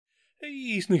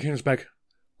Hey, sneakylinux back.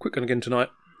 Quick one again tonight.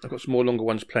 I've got some more longer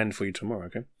ones planned for you tomorrow,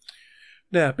 okay?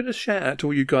 Now, a bit of shout out to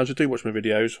all you guys who do watch my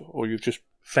videos, or you've just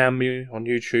found me on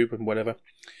YouTube and whatever,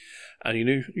 and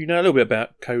you know a little bit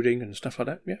about coding and stuff like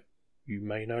that, yeah? You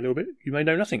may know a little bit, you may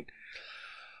know nothing.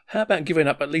 How about giving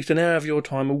up at least an hour of your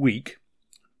time a week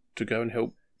to go and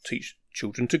help teach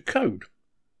children to code?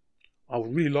 I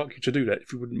would really like you to do that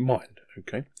if you wouldn't mind,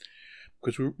 okay?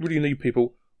 Because we really need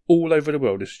people all over the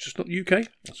world. It's just not the UK,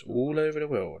 it's all over the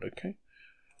world, okay?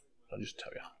 I'll just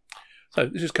tell you. So,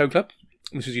 this is Code Club.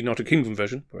 This is the United Kingdom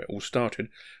version, where it all started.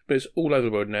 But it's all over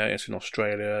the world now. It's in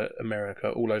Australia, America,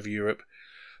 all over Europe.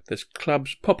 There's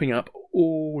clubs popping up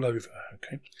all over,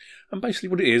 okay? And basically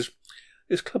what it is,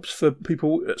 it's clubs for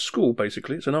people at school,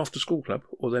 basically. It's an after-school club,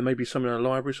 or there may be some in a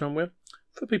library somewhere,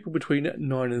 for people between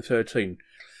 9 and 13.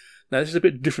 Now, this is a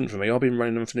bit different for me. I've been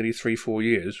running them for nearly 3-4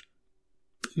 years.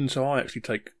 And so I actually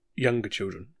take younger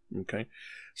children, okay?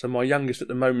 So my youngest at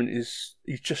the moment he's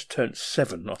just turned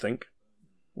 7, I think.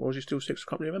 Or is he still 6? I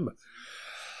can't really remember.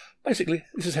 Basically,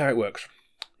 this is how it works.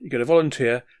 You get a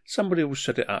volunteer, somebody will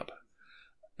set it up,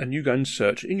 and you go and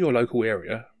search in your local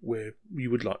area where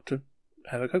you would like to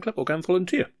have a code club or go and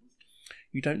volunteer.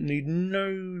 You don't need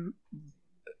no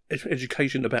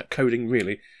education about coding,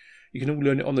 really. You can all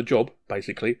learn it on the job,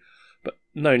 basically. But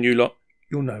knowing you lot,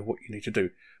 you'll know what you need to do.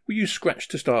 We use Scratch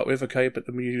to start with, okay, but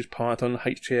then we use Python,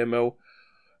 HTML,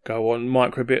 go on,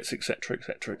 microbits, etc.,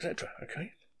 etc., etc.,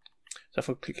 okay? So if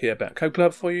I click here about Code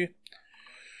Club for you,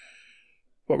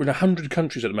 well, we're in 100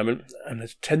 countries at the moment, and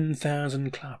there's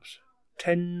 10,000 clubs.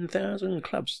 10,000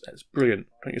 clubs. That's brilliant,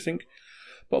 don't you think?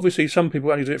 But obviously some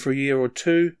people only do it for a year or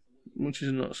 2, which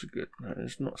is not so good. No,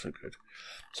 it's not so good.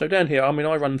 So down here, I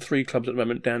run 3 clubs at the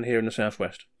moment down here in the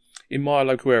southwest. In my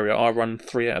local area, I run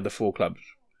 3 out of the 4 clubs.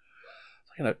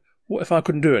 You know, what if I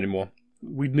couldn't do it anymore?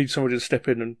 We'd need somebody to step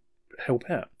in and help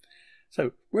out.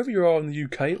 So wherever you are in the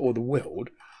UK or the world,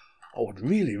 I would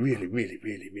really, really, really,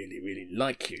 really, really, really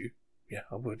like you, yeah,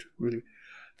 I would, really,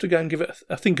 to go and give it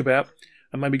a think about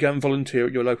and maybe go and volunteer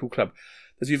at your local club.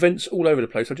 There's events all over the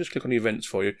place. I'll just click on the events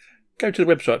for you. Go to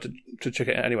the website to check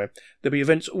it out anyway. There'll be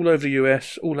events all over the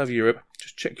US, all over Europe.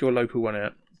 Just check your local one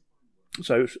out.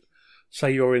 So,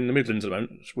 say you're in the Midlands at the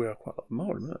moment. That's where quite a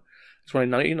lot of them are. There's one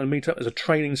in Nuneaton, a meetup. There's a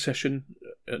training session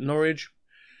at Norwich.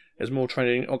 There's more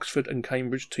training in Oxford and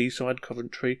Cambridge, Teesside,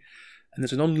 Coventry. And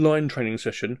there's an online training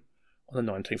session on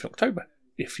the 19th of October,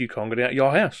 if you can't get out of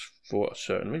your house for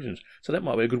certain reasons. So that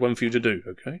might be a good one for you to do,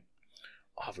 okay?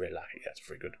 I really like it. That's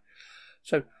very good.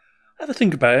 So have a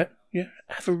think about it. Yeah,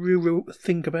 have a real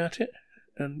think about it.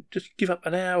 And just give up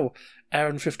an hour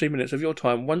and 15 minutes of your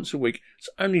time once a week. It's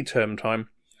only term time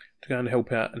to go and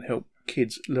help out and help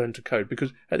kids learn to code.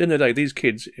 Because at the end of the day, these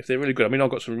kids, if they're really good, I've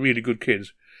got some really good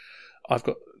kids. I've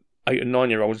got 8 and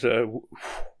 9-year-olds that are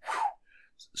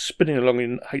spinning along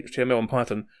in HTML and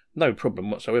Python, no problem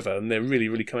whatsoever, and they're really,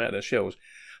 really coming out of their shells.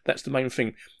 That's the main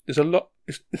thing. There's a lot,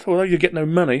 although you get no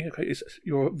money, okay,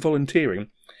 you're volunteering,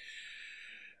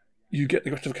 you get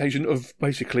the gratification of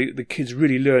basically the kids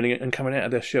really learning it and coming out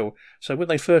of their shell. So when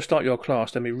they first start your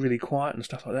class, they'll be really quiet and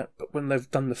stuff like that, but when they've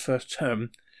done the first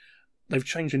term, they've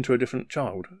changed into a different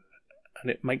child,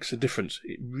 and it makes a difference.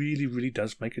 It really, really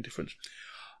does make a difference.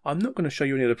 I'm not going to show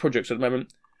you any of the projects at the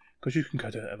moment, because you can go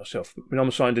do it myself.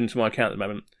 I'm signed into my account at the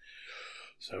moment,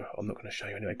 so I'm not going to show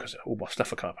you anyway, because all my stuff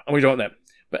will come up, and we don't want that.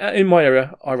 But in my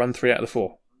area, I run 3 out of the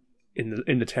 4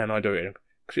 in the town I do it in,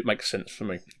 because it makes sense for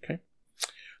me. Okay,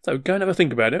 so go and have a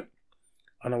think about it,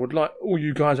 and I would like all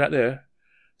you guys out there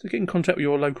to get in contact with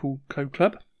your local code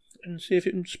club and see if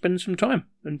you can spend some time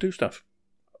and do stuff.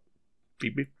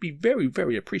 Be very,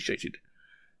 very appreciated.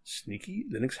 Sneaky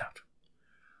Linux out.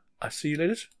 I see you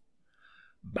later.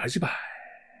 Bye bye.